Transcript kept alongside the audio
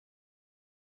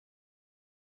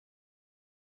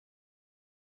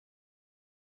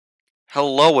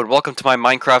Hello and welcome to my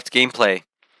Minecraft gameplay.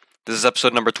 This is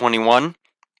episode number 21,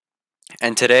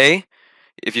 and today,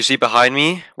 if you see behind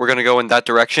me, we're going to go in that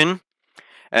direction,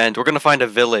 and we're going to find a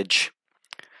village.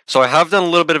 So I have done a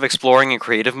little bit of exploring in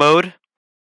creative mode,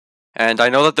 and I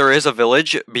know that there is a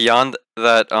village beyond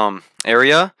that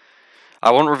area.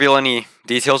 I won't reveal any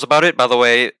details about it. By the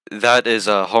way, that is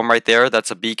a home right there.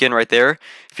 That's a beacon right there.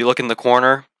 If you look in the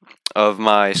corner of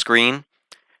my screen,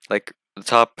 like the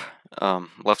top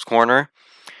left corner,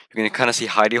 you're going to kind of see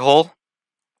hidey hole.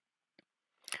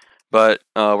 But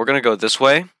we're going to go this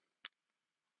way.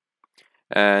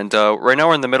 And right now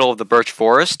we're in the middle of the birch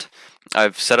forest.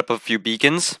 I've set up a few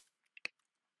beacons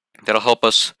that'll help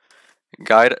us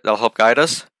guide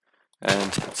us.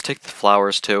 And let's take the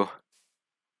flowers too.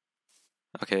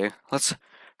 Okay, let's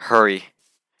hurry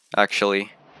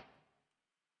actually,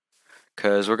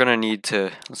 because we're going to need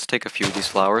to let's take a few of these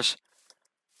flowers.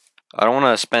 I don't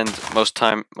want to spend most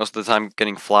of the time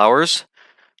getting flowers.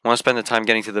 I want to spend the time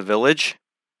getting to the village.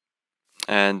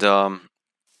 And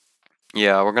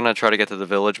yeah, we're gonna try to get to the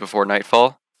village before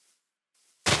nightfall.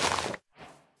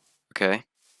 Okay.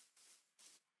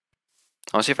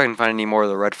 I'll see if I can find any more of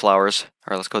the red flowers.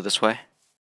 Alright, let's go this way.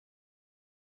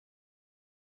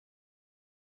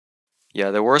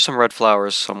 Yeah, there were some red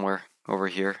flowers somewhere over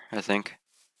here, I think.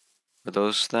 Are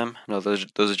those them? No, those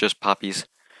are just poppies.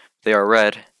 They are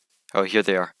red. Oh, here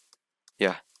they are.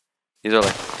 Yeah. These are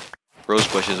like rose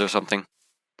bushes or something.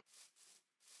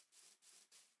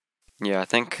 Yeah, I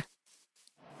think.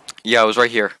 Yeah, it was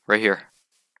right here. Right here.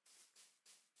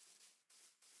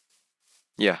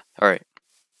 Yeah, alright.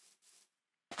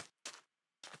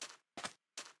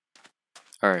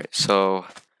 Alright, so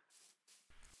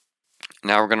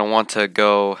now we're going to want to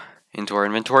go into our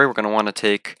inventory. We're going to want to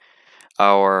take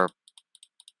our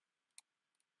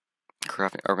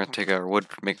crafting. We're going to take our wood,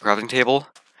 make a crafting table.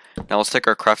 Now let's take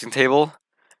our crafting table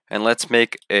and let's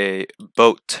make a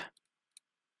boat.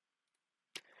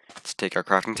 Let's take our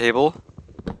crafting table.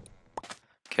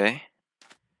 Okay.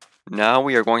 Now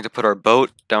we are going to put our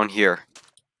boat down here.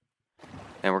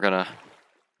 And we're going to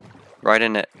ride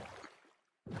in it.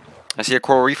 I see a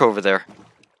coral reef over there.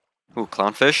 Ooh,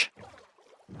 clownfish.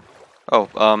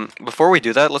 Oh, before we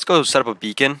do that, let's go set up a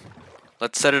beacon.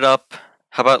 Let's set it up,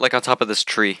 how about like on top of this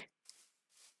tree?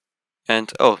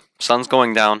 And, oh, sun's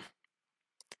going down.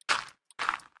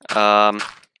 Not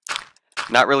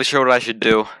really sure what I should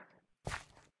do.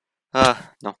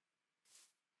 No.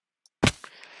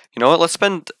 You know what, let's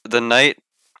spend the night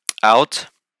out.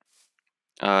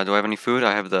 Do I have any food?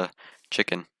 I have the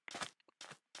chicken.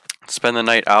 Spend the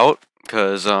night out,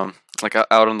 because, like,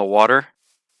 out in the water.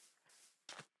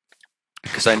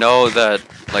 Because I know that,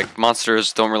 like,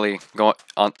 monsters don't really go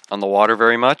on the water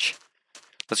very much.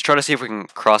 Let's try to see if we can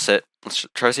cross it. Let's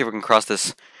try to see if we can cross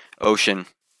this ocean.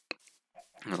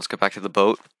 Let's get back to the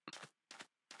boat.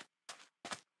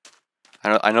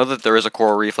 I know that there is a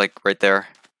coral reef, like, right there.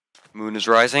 Moon is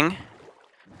rising.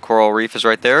 Coral reef is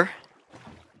right there.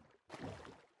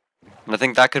 And I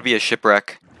think that could be a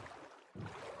shipwreck.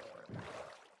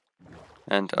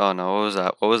 And, oh no, what was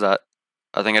that? What was that?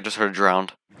 I think I just heard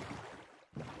drowned.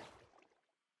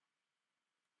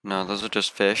 No, those are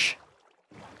just fish.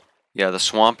 Yeah, the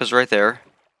swamp is right there.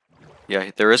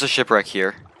 Yeah, there is a shipwreck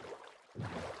here.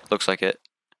 Looks like it.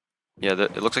 Yeah,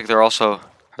 it looks like they're also...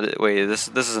 Wait, this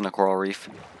isn't a coral reef.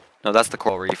 No, that's the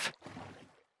coral reef.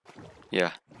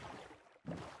 Yeah.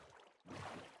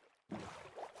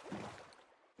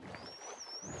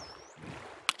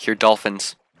 Here,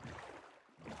 dolphins.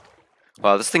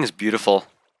 Wow, this thing is beautiful.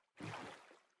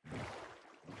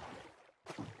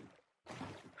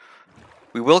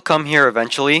 We will come here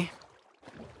eventually.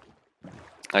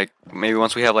 Like, maybe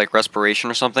once we have, like, respiration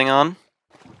or something on.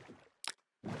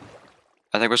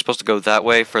 I think we're supposed to go that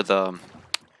way for the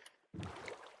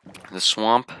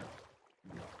swamp.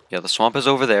 Yeah, the swamp is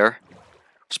over there.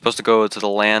 We're supposed to go to the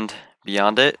land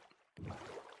beyond it.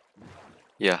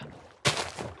 Yeah.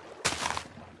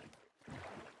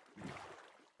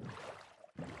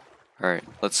 Alright,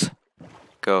 let's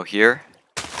go here.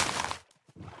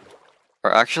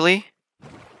 Or actually,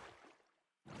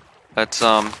 let's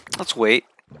wait.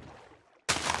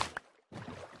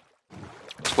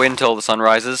 Let's wait until the sun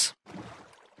rises.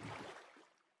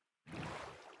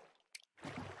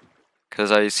 Because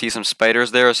I see some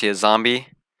spiders there, I see a zombie.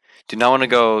 Do not want to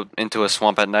go into a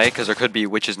swamp at night, because there could be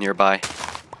witches nearby.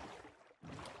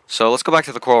 So let's go back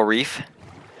to the coral reef.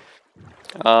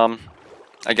 I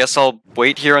guess I'll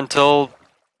wait here until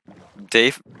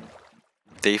dayfall.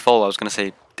 I was gonna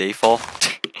say dayfall.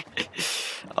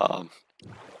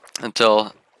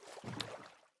 Until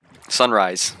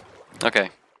sunrise. Okay.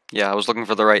 Yeah, I was looking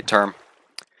for the right term.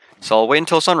 So I'll wait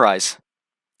until sunrise.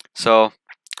 So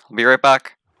I'll be right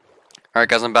back. Alright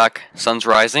guys, I'm back. Sun's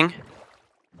rising.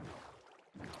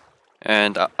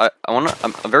 And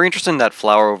I'm very interested in that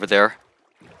flower over there.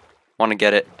 Want to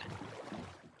get it.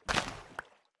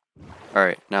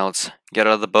 Alright, now let's get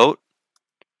out of the boat.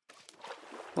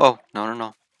 Whoa,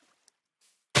 no.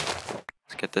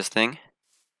 Let's get this thing.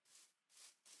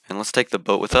 And let's take the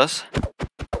boat with us.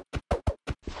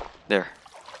 There.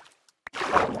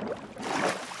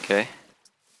 Okay.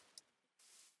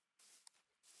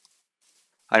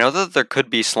 I know that there could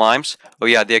be slimes. Oh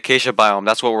yeah, the acacia biome,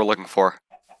 that's what we're looking for.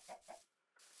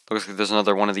 Looks like there's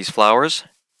another one of these flowers.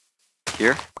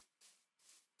 Here.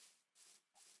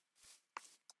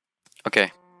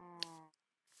 Okay.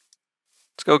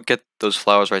 Let's go get those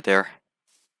flowers right there.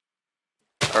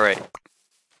 Alright.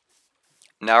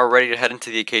 Now we're ready to head into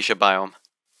the acacia biome.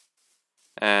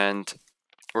 And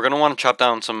we're gonna want to chop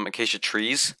down some acacia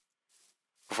trees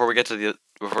before we get to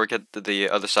the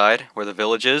other side where the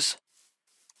village is.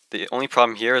 The only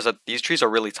problem here is that these trees are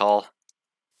really tall.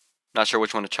 Not sure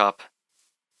which one to chop.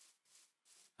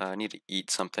 I need to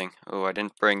eat something. Oh, I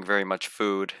didn't bring very much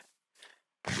food.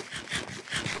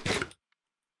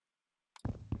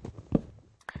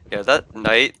 Yeah, that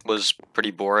night was pretty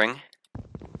boring.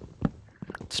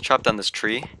 Let's chop down this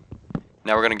tree.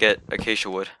 Now we're gonna get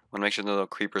acacia wood. Wanna make sure there are no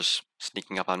creepers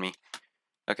sneaking up on me.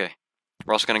 Okay.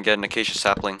 We're also gonna get an acacia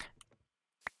sapling.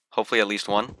 Hopefully at least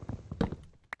one.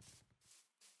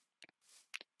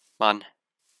 Come on.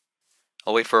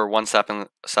 I'll wait for one sapling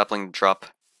to drop.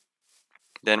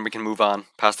 Then we can move on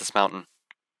past this mountain.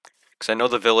 Because I know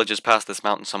the village is past this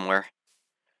mountain somewhere.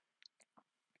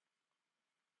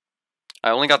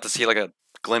 I only got to see like a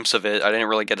glimpse of it. I didn't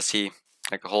really get to see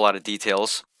like a whole lot of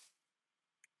details.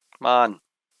 Come on.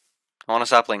 I want a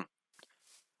sapling.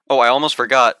 Oh, I almost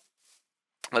forgot.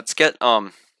 Let's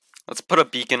put a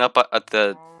beacon up at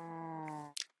the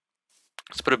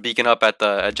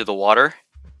edge of the water.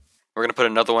 We're gonna put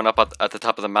another one up at the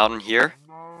top of the mountain here.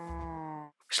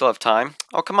 We still have time.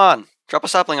 Oh, come on. Drop a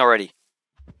sapling already.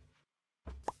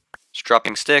 Just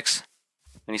dropping sticks.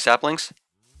 Any saplings?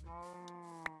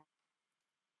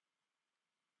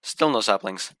 Still no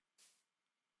saplings.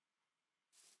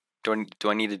 Do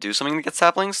I need to do something to get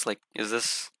saplings? Like, is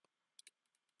this...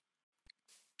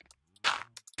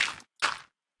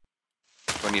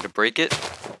 Do I need to break it?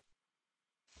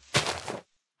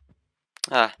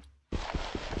 Ah.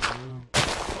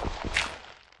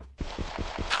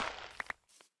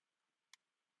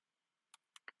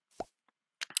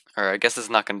 Alright, I guess it's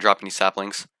not going to drop any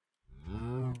saplings.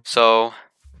 So, I'm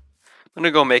going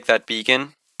to go make that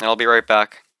beacon, and I'll be right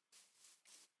back.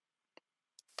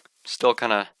 Still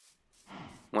kind of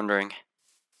wondering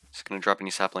if it's going to drop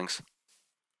any saplings.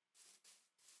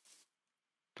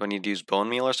 Do I need to use bone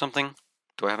meal or something?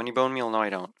 Do I have any bone meal? No, I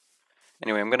don't.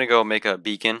 Anyway, I'm going to go make a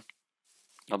beacon.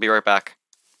 I'll be right back.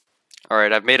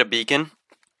 Alright, I've made a beacon. I'm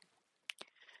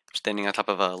standing on top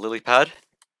of a lily pad.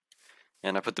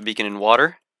 And I put the beacon in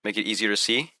water, make it easier to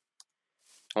see.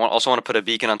 I also want to put a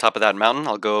beacon on top of that mountain.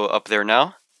 I'll go up there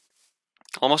now.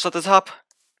 Almost at the top.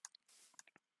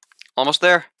 Almost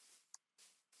there.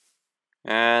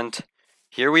 And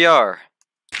here we are.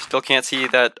 Still can't see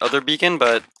that other beacon,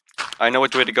 but I know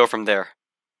which way to go from there.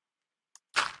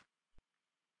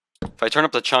 If I turn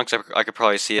up the chunks, I could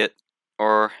probably see it.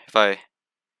 Or if I...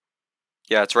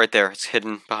 Yeah, it's right there. It's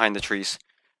hidden behind the trees.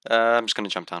 I'm just going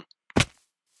to jump down.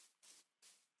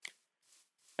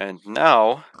 And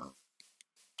now,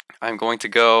 I'm going to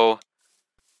go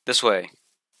this way.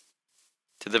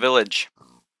 To the village.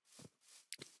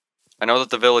 I know that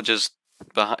the village is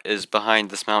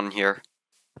behind this mountain here.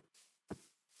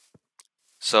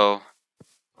 So,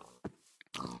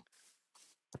 let's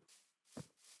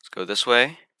go this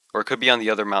way. Or it could be on the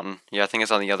other mountain. Yeah, I think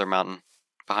it's on the other mountain.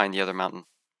 Behind the other mountain.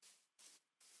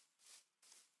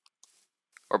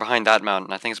 Or behind that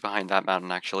mountain. I think it's behind that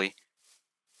mountain, actually.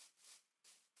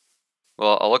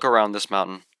 Well, I'll look around this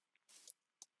mountain.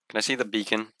 Can I see the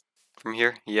beacon from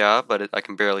here? Yeah, but I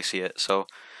can barely see it. So,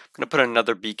 I'm going to put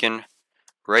another beacon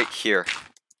right here.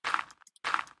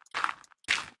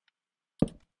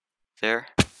 There.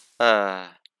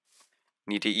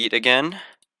 Need to eat again.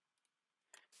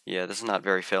 Yeah, this is not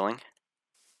very filling.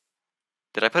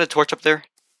 Did I put a torch up there?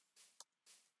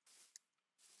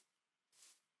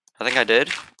 I think I did.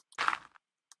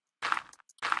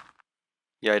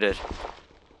 Yeah, I did.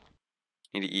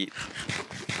 Need to eat.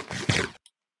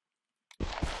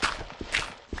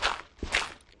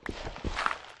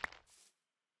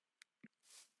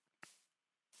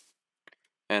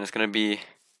 And it's going to be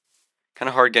kind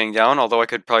of hard getting down, although I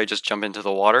could probably just jump into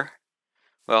the water.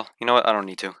 Well, you know what? I don't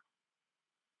need to.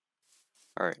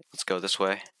 Alright, let's go this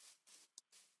way.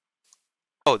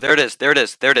 Oh, there it is, there it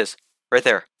is, there it is. Right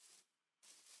there.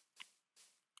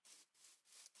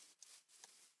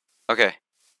 Okay.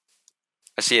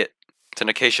 I see it. It's an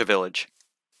Acacia village.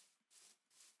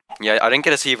 Yeah, I didn't get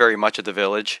to see very much of the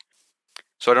village,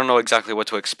 so I don't know exactly what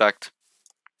to expect.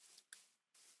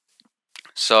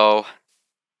 So,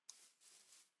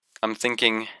 I'm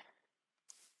thinking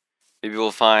maybe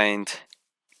we'll find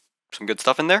some good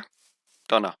stuff in there?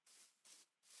 Don't know.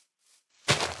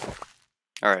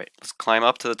 Alright, let's climb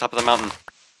up to the top of the mountain.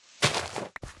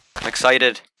 I'm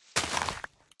excited.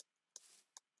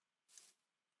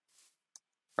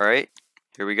 Alright,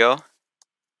 here we go.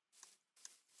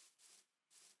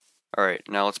 Alright,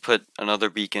 now let's put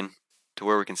another beacon to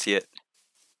where we can see it.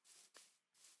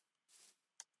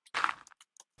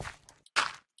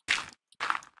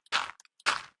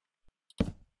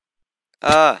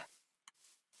 Ah!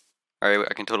 Alright,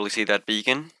 I can totally see that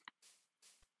beacon.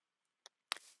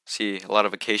 See a lot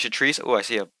of acacia trees. Oh, I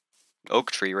see a oak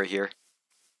tree right here.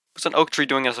 What's an oak tree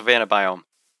doing in a savanna biome?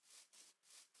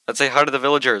 Let's say hi to the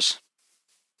villagers.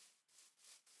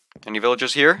 Any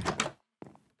villagers here?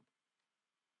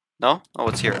 No? Oh,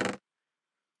 what's here?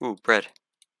 Ooh, bread.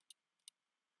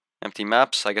 Empty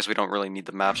maps. I guess we don't really need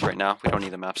the maps right now. We don't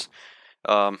need the maps.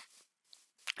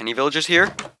 Any villagers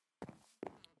here?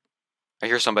 I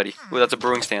hear somebody. Ooh, that's a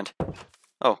brewing stand.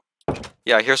 Oh.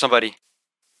 Yeah, I hear somebody.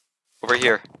 Over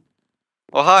here.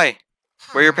 Oh, hi!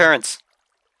 Where are your parents?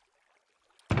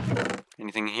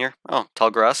 Anything here? Oh, tall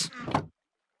grass.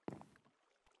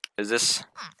 Is this...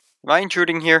 Am I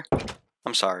intruding here?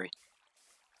 I'm sorry.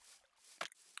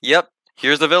 Yep,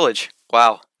 here's the village.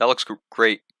 Wow, that looks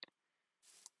great.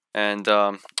 And,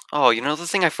 oh, you know, the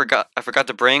thing I forgot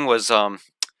to bring was,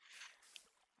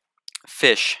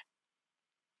 fish.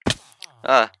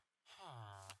 Yeah,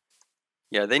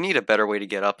 they need a better way to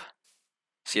get up.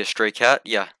 See a stray cat?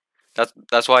 Yeah,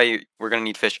 that's why we're gonna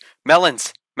need fish.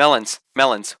 Melons! Melons!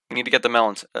 Melons! We need to get the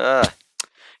melons.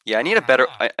 Yeah, I need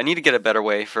to get a better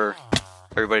way for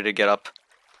everybody to get up.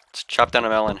 Let's chop down a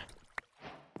melon.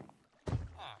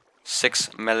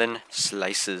 6 melon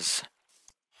slices.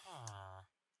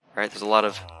 Alright, there's a lot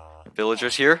of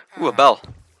villagers here. Ooh, a bell.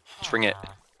 Let's ring it.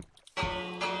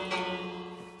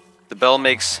 The bell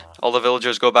makes all the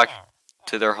villagers go back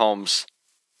to their homes.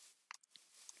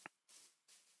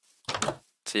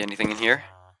 See anything in here?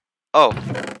 Oh.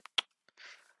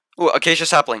 Ooh, acacia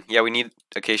sapling. Yeah, we need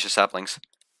acacia saplings.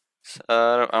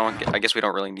 I guess we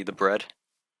don't really need the bread.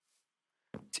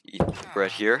 Let's eat the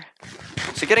bread here.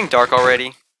 Is it getting dark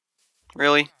already?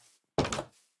 Really?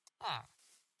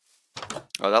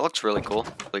 Oh, that looks really cool.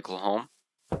 Really cool home.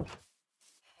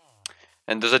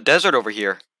 And there's a desert over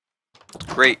here.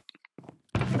 Great.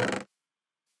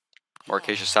 More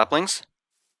acacia saplings.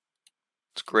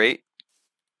 It's great.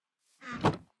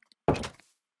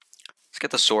 Let's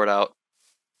get the sword out.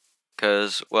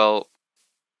 Because, well,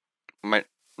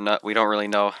 we don't really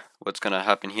know what's gonna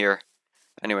happen here.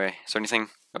 Anyway, is there anything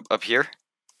up here?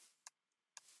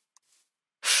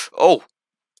 Oh!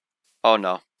 Oh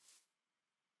no.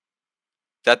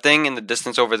 That thing in the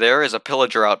distance over there is a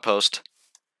pillager outpost.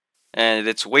 And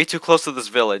it's way too close to this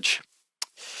village.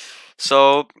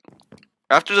 So,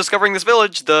 after discovering this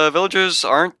village, the villagers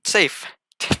aren't safe.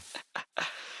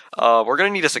 We're gonna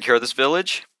need to secure this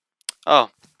village. Oh.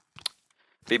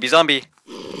 Baby zombie.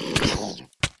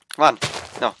 Come on.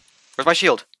 No. Where's my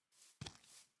shield?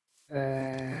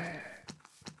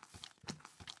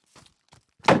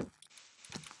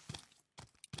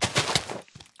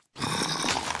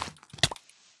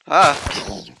 Ah.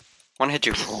 Wanna hit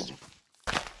you.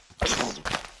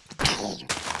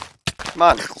 Come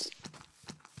on.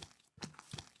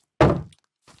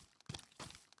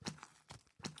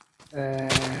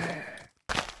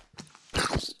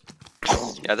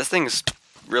 Yeah, this thing's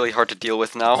really hard to deal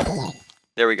with now.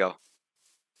 There we go.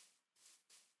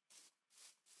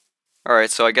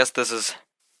 Alright, so I guess this is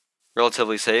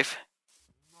relatively safe.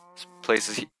 This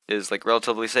place is like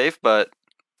relatively safe, but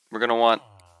we're gonna want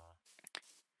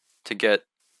to get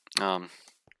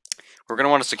we're gonna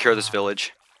want to secure this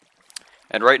village.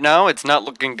 And right now it's not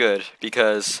looking good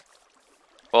because,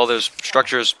 well, there's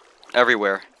structures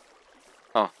everywhere.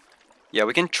 Oh. Yeah,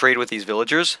 we can trade with these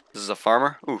villagers. This is a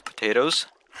farmer. Ooh, potatoes.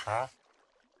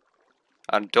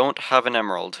 I don't have an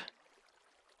emerald.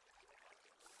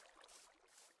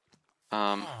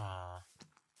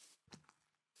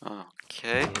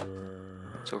 Okay.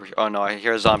 It's over here. Oh no, I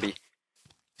hear a zombie.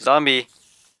 Zombie!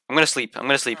 I'm gonna sleep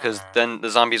because then the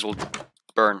zombies will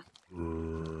burn.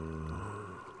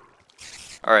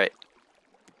 Alright.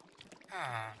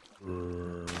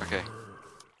 Okay.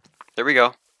 There we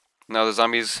go. Now the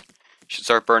zombies Should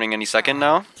start burning any second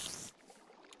now.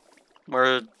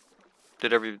 Where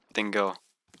did everything go?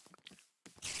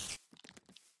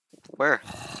 Where?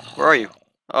 Where are you?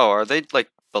 Oh, are they, like,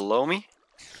 below me?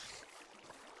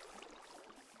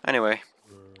 Anyway.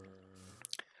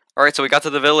 Alright, so we got to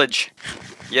the village.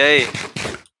 Yay.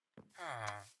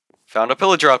 Found a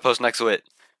pillager outpost next to it.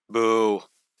 Boo.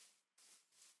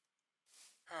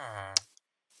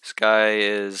 This guy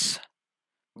is...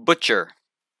 Butcher.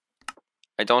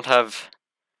 I don't have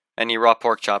any raw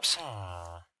pork chops.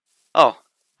 Oh.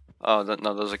 Oh,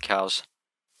 no, those are cows.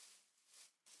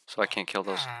 So I can't kill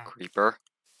those. Creeper.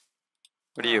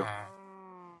 What are you?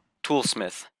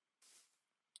 Toolsmith.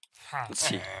 Let's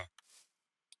see.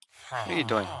 What are you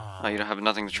doing? Oh, you don't have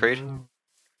nothing to trade?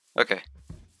 Okay.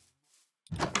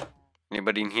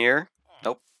 Anybody in here?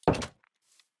 Nope.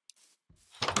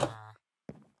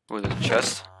 Ooh, there's a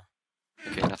chest.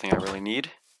 Okay, nothing I really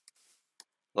need.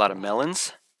 A lot of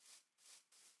melons.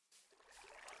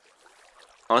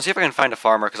 I want to see if I can find a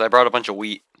farmer, because I brought a bunch of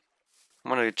wheat. I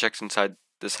want to check inside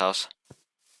this house.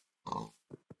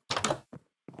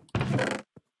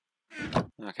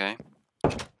 Okay.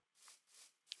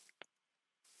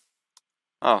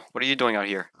 Oh, what are you doing out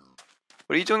here?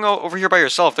 What are you doing over here by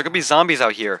yourself? There could be zombies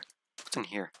out here. What's in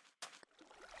here?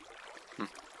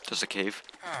 Just a cave.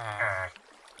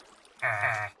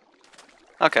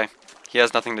 Okay. He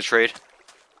has nothing to trade.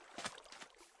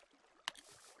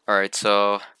 Alright,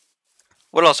 so...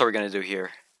 what else are we gonna do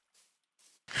here?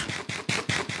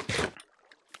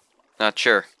 Not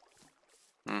sure.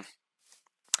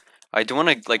 I do want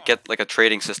to, like, get, like, a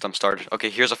trading system started. Okay,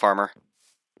 here's a farmer.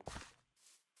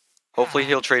 Hopefully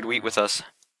he'll trade wheat with us.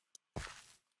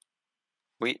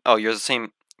 Wheat? Oh, you're the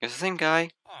same guy?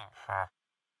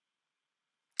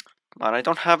 Come on, I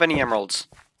don't have any emeralds.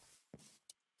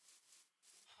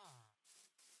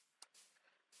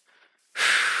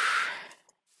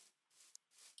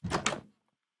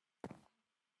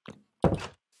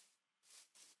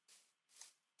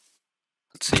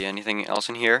 Let's see, anything else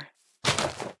in here?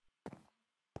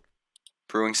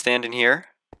 Brewing stand in here.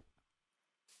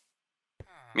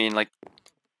 I mean, like,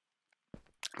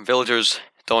 villagers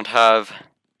don't have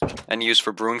any use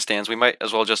for brewing stands. We might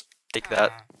as well just take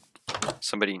that.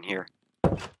 Somebody in here.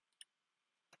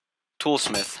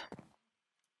 Toolsmith.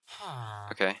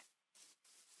 Okay.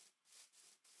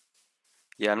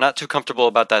 Yeah, I'm not too comfortable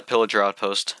about that pillager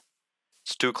outpost.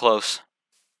 It's too close.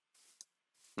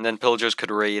 And then pillagers could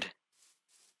raid.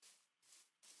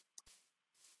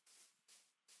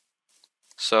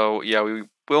 So, yeah, we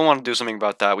will want to do something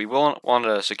about that. We will want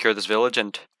to secure this village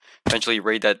and eventually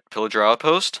raid that pillager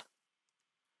outpost.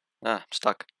 Ah, I'm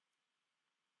stuck.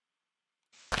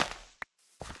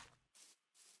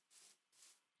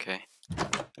 Okay.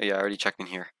 Oh, yeah, I already checked in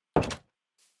here.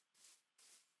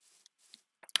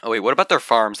 Oh wait, what about their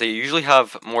farms? They usually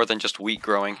have more than just wheat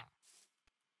growing.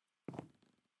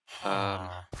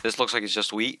 This looks like it's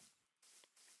just wheat.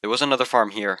 There was another farm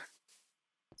here.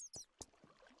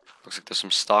 Looks like there's some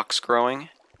stalks growing.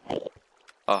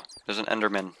 Oh, there's an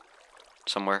Enderman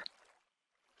somewhere.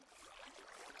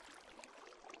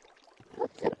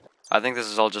 I think this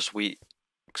is all just wheat,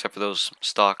 except for those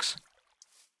stalks.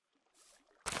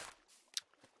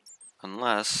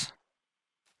 Unless...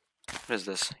 what is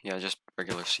this? Yeah, just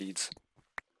regular seeds.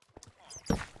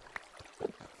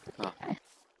 Oh.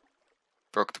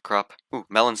 Broke the crop. Ooh,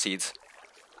 melon seeds.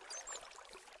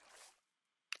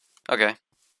 Okay.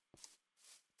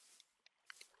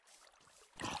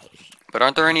 But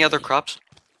aren't there any other crops?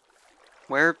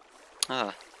 Where? Ah.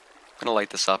 I'm gonna light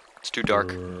this up. It's too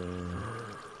dark.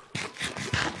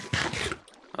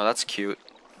 Oh, that's cute.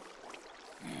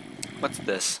 What's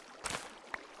this?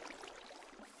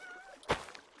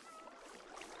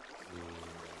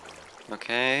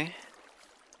 Okay.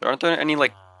 Aren't there any,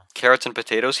 like, carrots and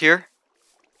potatoes here?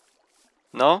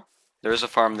 No? There is a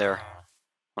farm there.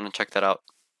 I want to check that out.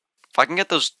 If I can get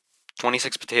those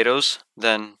 26 potatoes,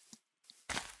 then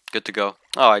good to go.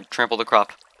 Oh, I trampled the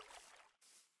crop.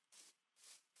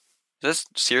 Is this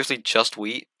seriously just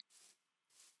wheat?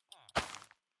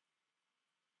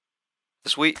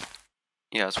 This wheat?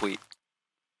 Yeah, it's wheat.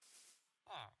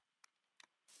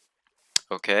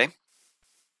 Okay.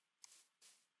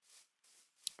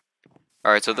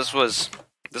 Alright, so this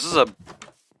is a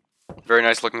very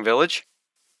nice looking village.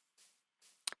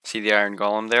 See the iron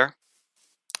golem there?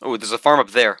 Oh, there's a farm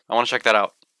up there. I want to check that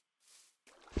out.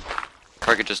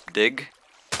 Or I could just dig.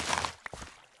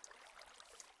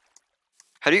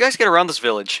 How do you guys get around this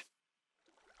village?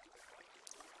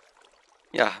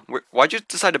 Yeah, why'd you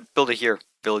decide to build it here,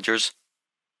 villagers?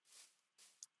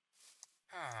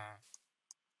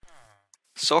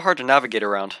 So hard to navigate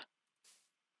around.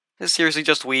 This is seriously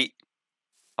just wheat.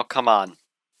 Oh, come on.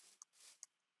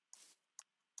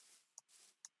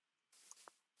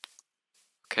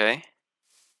 Okay.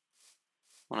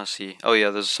 Wanna see. Oh yeah,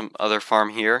 there's some other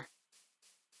farm here.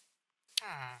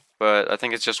 But I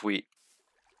think it's just wheat.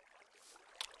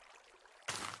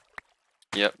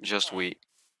 Yep, just wheat.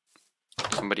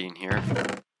 Somebody in here.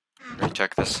 Let me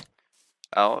check this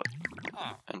out.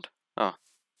 And oh.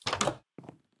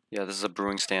 Yeah, this is a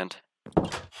brewing stand.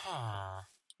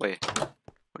 Wait.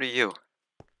 What are you?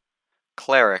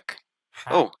 Cleric.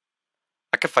 Oh.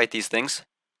 I could fight these things.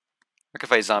 I could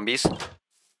fight zombies.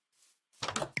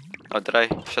 Oh, did I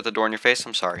shut the door in your face?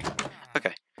 I'm sorry.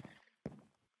 Okay.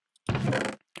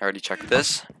 I already checked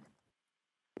this.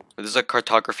 This is a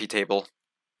cartography table.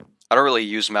 I don't really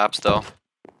use maps though.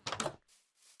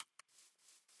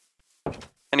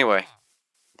 Anyway.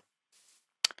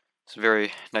 It's a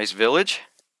very nice village.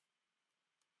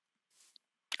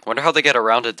 Wonder how they get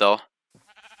around it though.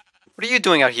 What are you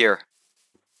doing out here?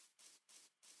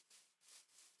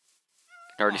 You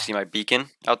can already see my beacon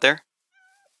out there.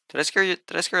 Did I scare you?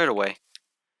 Did I scare it away?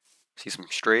 See some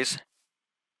strays.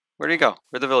 Where'd he go?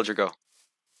 Where'd the villager go?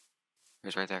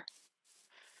 He's right there.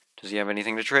 Does he have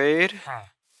anything to trade?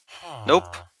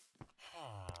 Nope.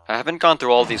 I haven't gone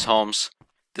through all these homes.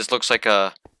 This looks like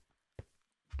a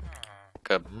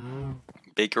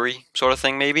bakery sort of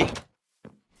thing, maybe?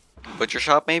 Butcher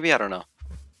shop, maybe? I don't know.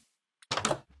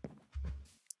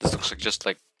 This looks like just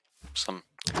like some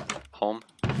home.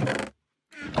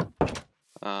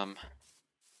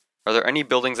 Are there any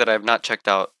buildings that I have not checked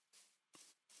out?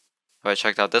 Have I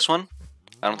checked out this one?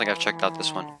 I don't think I've checked out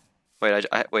this one. Wait,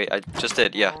 I just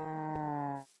did, yeah.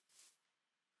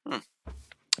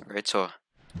 Alright, so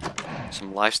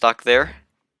some livestock there.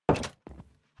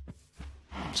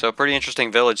 So a pretty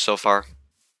interesting village so far.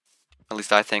 At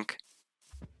least I think.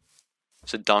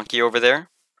 There's a donkey over there.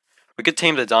 We could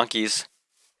tame the donkeys.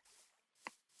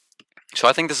 So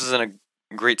I think this is in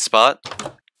a great spot.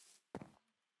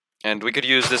 And we could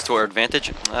use this to our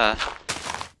advantage.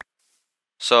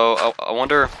 So I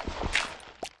wonder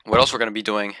what else we're going to be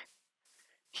doing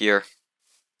here.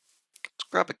 Let's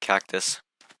grab a cactus.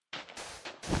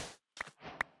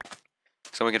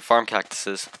 So we can farm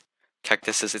cactuses.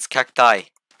 It's cacti.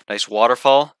 Nice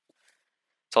waterfall.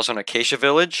 It's also an acacia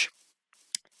village.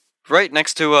 Right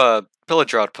next to a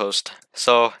pillager outpost.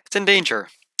 So it's in danger.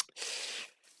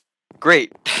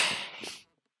 Great.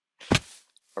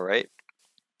 Alright.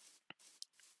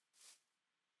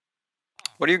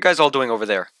 What are you guys all doing over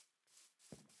there?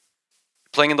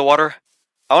 Playing in the water?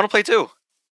 I want to play too.